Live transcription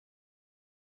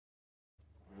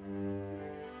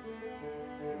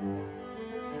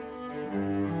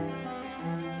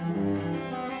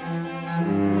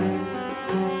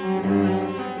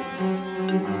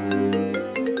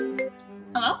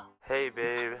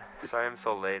Sorry I'm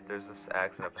so late. There's this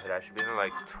accident up ahead. I should be in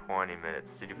like 20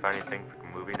 minutes. Did you find anything for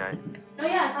movie night? Oh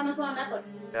yeah, I found this one on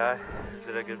Netflix. Yeah? Is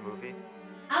it a good movie?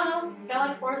 I don't know. It's got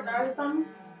like 4 stars or something.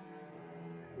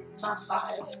 It's not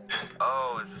 5.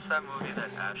 Oh, is this that movie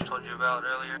that Ash told you about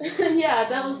earlier? Yeah,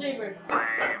 Devil's Chamber.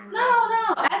 No,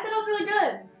 Ash said it was really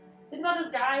good. It's about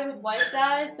this guy whose wife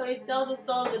dies, so he sells his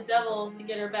soul to the devil to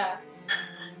get her back.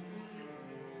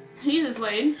 Jesus,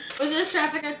 Wade. With this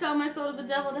traffic, I'd sell my soul to the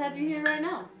devil to have you here right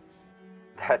now.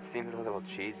 That seems a little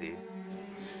cheesy.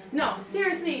 No,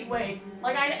 seriously, Wade.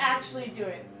 Like, I'd actually do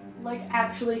it. Like,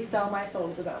 actually sell my soul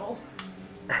to the devil.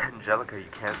 Angelica, you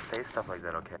can't say stuff like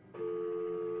that, okay?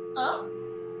 Oh?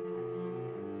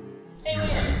 Hey,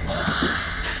 wait, are you still?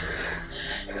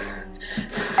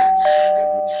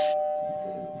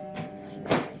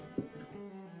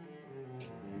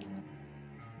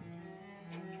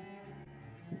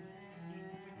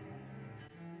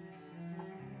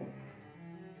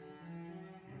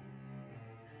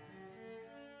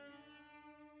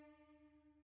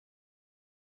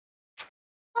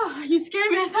 Oh, you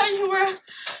scared me. I thought you were a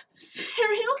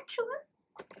serial killer.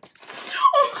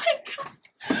 Oh my god.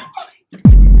 Oh my god.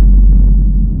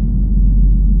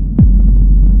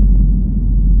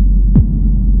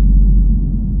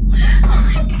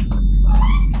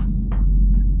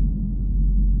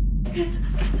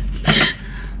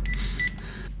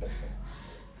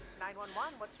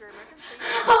 911, what's your emergency?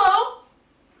 Hello?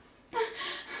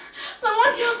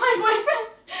 Someone killed my boyfriend.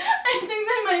 I think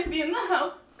they might be in the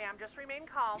house. Ma'am, just remain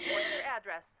calm. What's your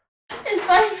address? It's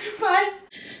 525.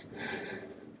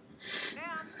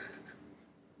 Ma'am?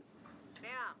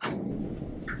 Ma'am?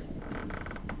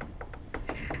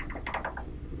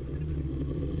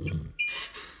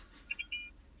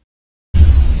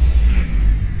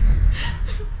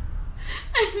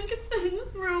 I think it's in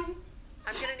this room.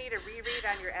 I'm gonna need a reread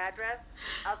on your address.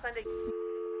 I'll send a...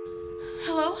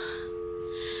 Hello?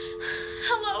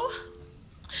 Hello?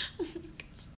 Oh my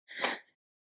gosh.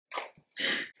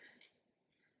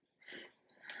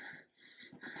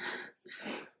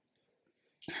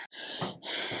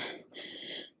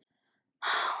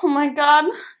 Oh my god.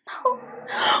 No.